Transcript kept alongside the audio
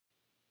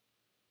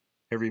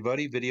Hey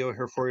everybody, video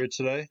here for you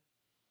today.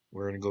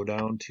 We're going to go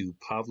down to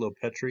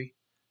Pavlopetri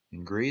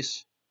in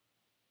Greece.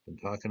 Been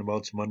talking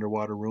about some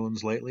underwater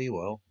ruins lately.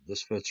 Well,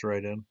 this fits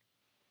right in.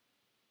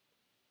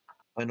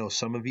 I know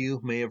some of you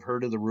may have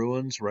heard of the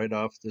ruins right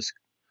off this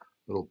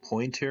little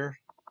point here,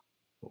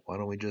 but why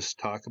don't we just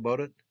talk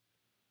about it?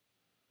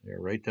 They're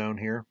right down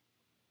here.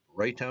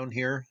 Right down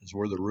here is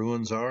where the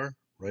ruins are,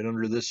 right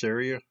under this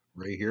area,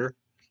 right here.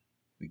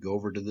 We go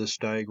over to this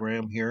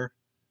diagram here.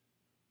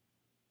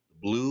 The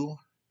blue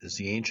is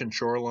the ancient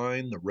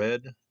shoreline. The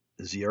red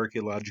is the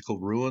archaeological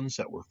ruins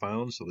that were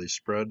found, so they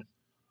spread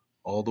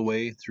all the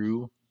way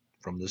through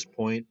from this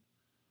point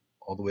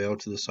all the way out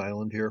to this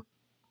island here.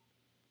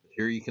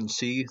 Here you can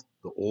see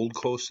the old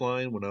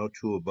coastline went out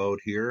to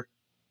about here.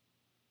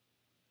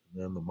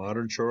 And then the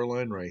modern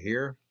shoreline right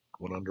here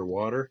went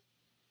underwater.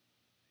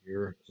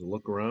 Here is a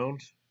look around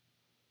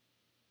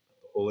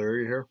at the whole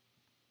area here.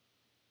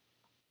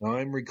 Now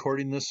I'm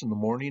recording this in the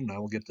morning and I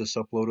will get this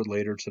uploaded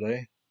later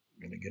today.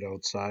 I'm going to get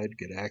outside,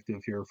 get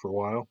active here for a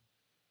while.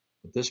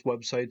 But this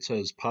website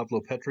says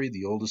Pavlopetri,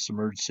 the oldest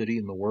submerged city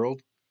in the world.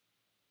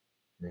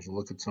 Here's a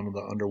look at some of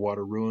the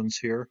underwater ruins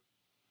here.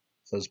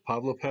 It says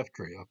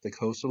Pavlopetri off the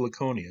coast of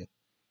Laconia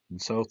in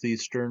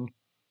southeastern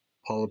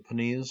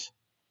Peloponnese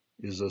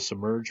is a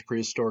submerged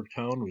prehistoric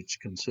town which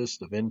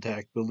consists of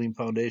intact building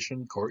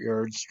foundation,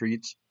 courtyards,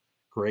 streets,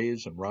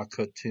 graves, and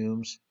rock-cut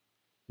tombs.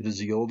 It is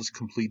the oldest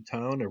complete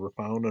town ever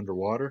found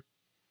underwater,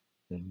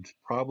 and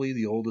probably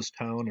the oldest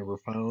town ever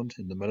found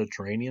in the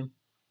Mediterranean,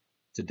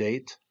 to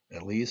date,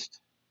 at least.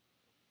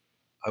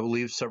 I will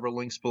leave several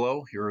links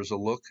below. Here is a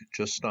look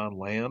just on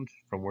land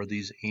from where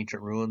these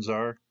ancient ruins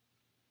are.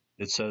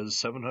 It says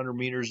 700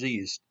 meters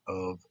east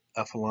of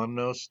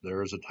Ephelonos,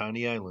 there is a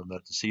tiny island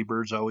that the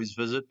seabirds always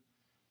visit.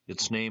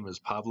 Its name is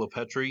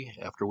Pavlopetri,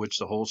 after which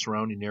the whole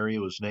surrounding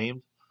area was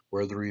named,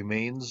 where the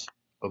remains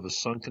of a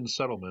sunken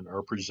settlement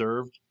are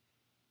preserved.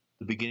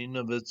 The beginning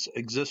of its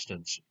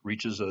existence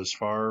reaches as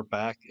far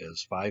back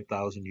as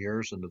 5,000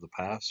 years into the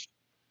past.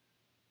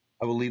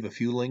 I will leave a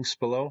few links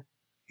below.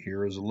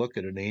 Here is a look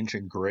at an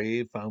ancient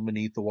grave found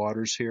beneath the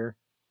waters here.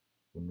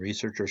 When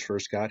researchers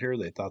first got here,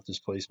 they thought this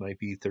place might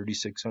be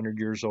 3,600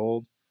 years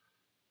old.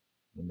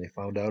 And they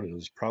found out it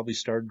was probably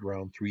started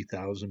around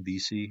 3000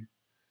 BC.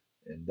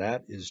 And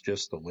that is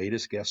just the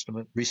latest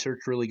guesstimate.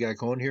 Research really got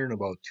going here in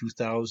about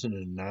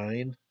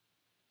 2009.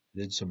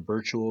 Did some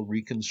virtual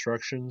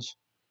reconstructions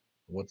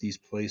of what these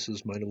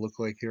places might have looked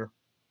like here.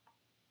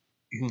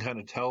 You can kind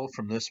of tell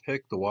from this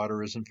pic the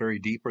water isn't very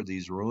deep where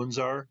these ruins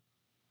are.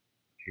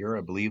 Here,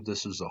 I believe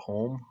this is a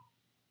home,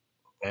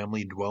 a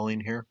family dwelling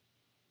here.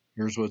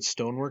 Here's what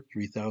stonework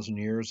 3,000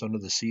 years under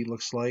the sea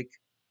looks like.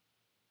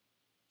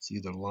 See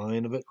the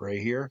line of it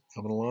right here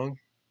coming along.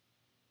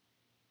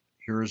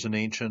 Here is an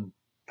ancient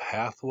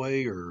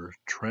pathway or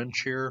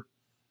trench here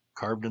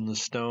carved in the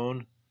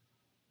stone,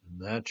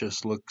 and that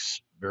just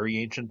looks very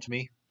ancient to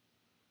me.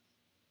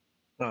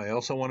 Now I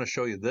also want to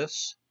show you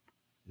this.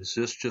 Is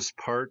this just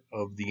part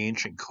of the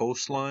ancient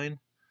coastline?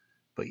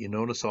 But you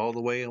notice all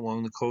the way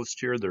along the coast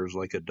here there's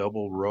like a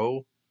double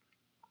row.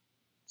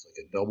 It's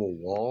like a double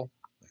wall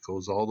that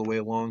goes all the way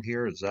along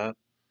here. Is that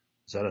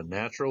a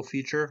natural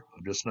feature?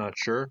 I'm just not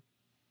sure.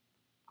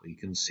 But you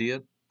can see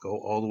it go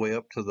all the way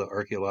up to the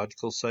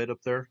archaeological site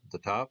up there at the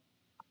top.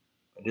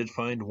 I did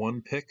find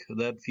one pic of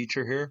that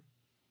feature here,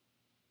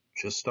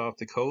 just off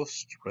the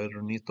coast, right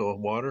underneath the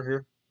water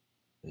here.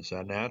 Is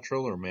that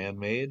natural or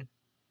man-made?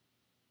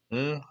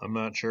 I'm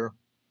not sure.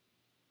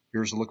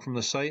 Here's a look from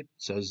the site. It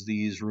says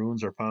these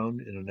ruins are found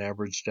in an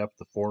average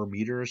depth of 4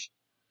 meters,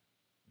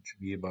 which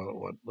would be about,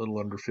 a little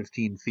under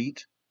 15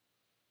 feet.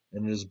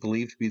 And it is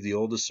believed to be the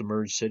oldest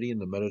submerged city in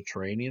the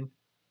Mediterranean. It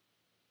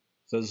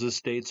says this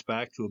dates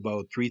back to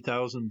about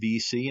 3000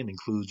 BC and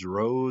includes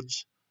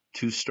roads,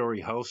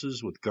 2-story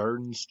houses with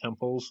gardens,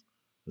 temples,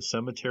 a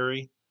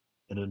cemetery,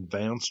 and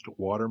advanced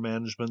water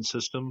management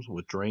systems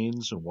with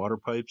drains and water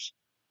pipes.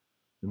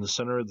 In the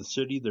center of the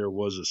city, there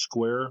was a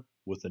square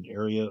with an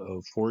area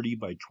of 40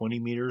 by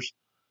 20 meters,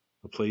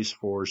 a place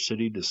for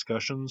city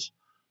discussions,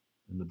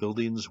 and the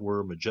buildings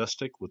were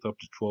majestic with up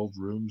to 12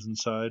 rooms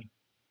inside.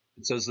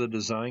 It says the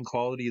design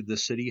quality of the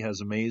city has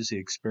amazed the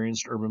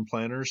experienced urban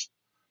planners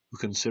who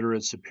consider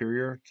it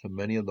superior to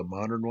many of the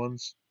modern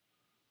ones.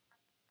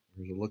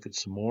 Here's a look at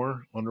some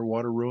more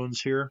underwater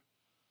ruins here.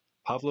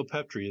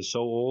 Pavlopetri is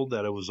so old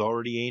that it was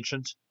already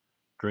ancient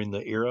during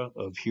the era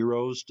of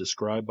heroes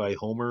described by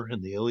Homer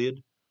in the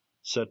Iliad,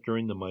 set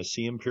during the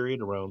Mycenaean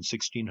period around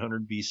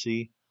 1600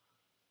 BC.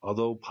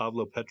 Although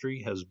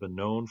Pavlopetri has been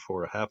known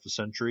for half a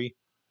century,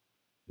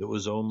 it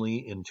was only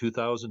in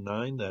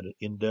 2009 that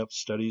in-depth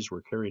studies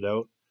were carried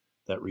out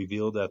that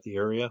revealed that the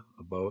area,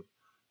 about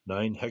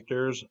 9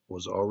 hectares,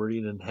 was already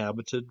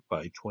inhabited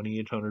by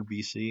 2800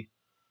 BC,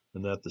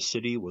 and that the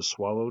city was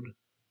swallowed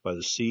by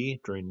the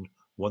sea during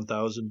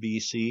 1000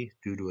 BC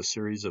due to a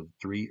series of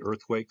 3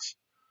 earthquakes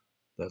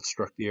that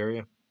struck the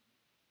area.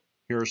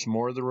 Here are some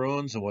more of the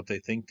ruins and what they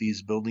think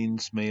these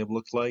buildings may have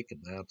looked like,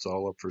 and that's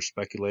all up for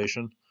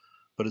speculation.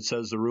 But it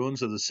says the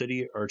ruins of the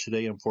city are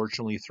today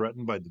unfortunately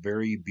threatened by the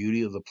very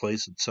beauty of the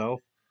place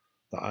itself.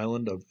 The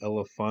island of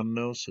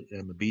Elefannos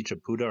and the beach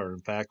of Puda are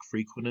in fact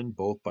frequented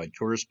both by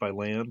tourists by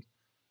land,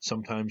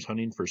 sometimes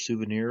hunting for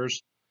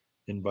souvenirs,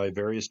 and by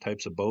various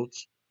types of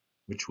boats,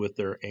 which with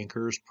their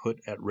anchors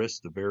put at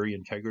risk the very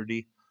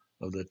integrity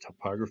of the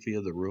topography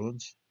of the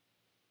ruins.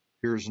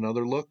 Here's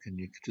another look, and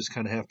you just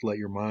kind of have to let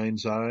your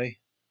mind's eye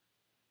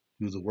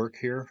do the work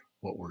here,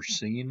 what we're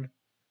seeing.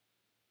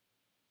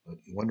 But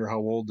you wonder how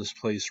old this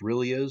place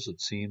really is. It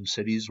seems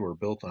cities were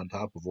built on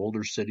top of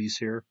older cities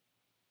here.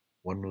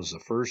 When was the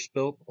first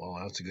built? Well,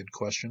 that's a good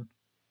question.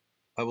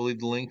 I will leave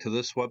the link to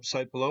this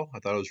website below. I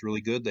thought it was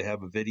really good. They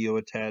have a video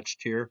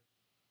attached here.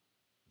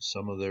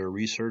 Some of their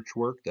research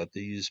work that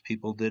these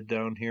people did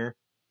down here.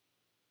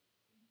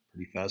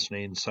 Pretty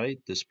fascinating site.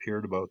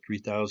 Disappeared about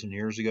 3,000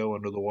 years ago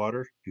under the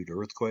water due to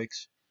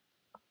earthquakes.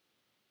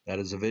 That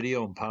is a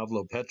video in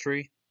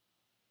Pavlopetri.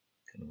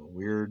 Kind of a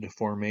weird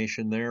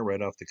formation there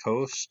right off the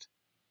coast.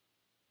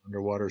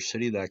 Underwater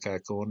city that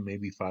got going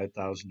maybe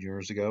 5,000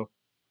 years ago.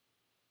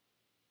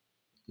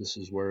 This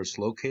is where it's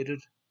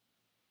located.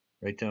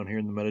 Right down here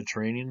in the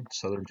Mediterranean,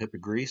 southern tip of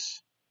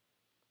Greece.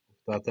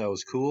 Thought that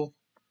was cool.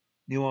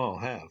 You all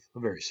have a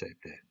very safe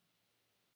day.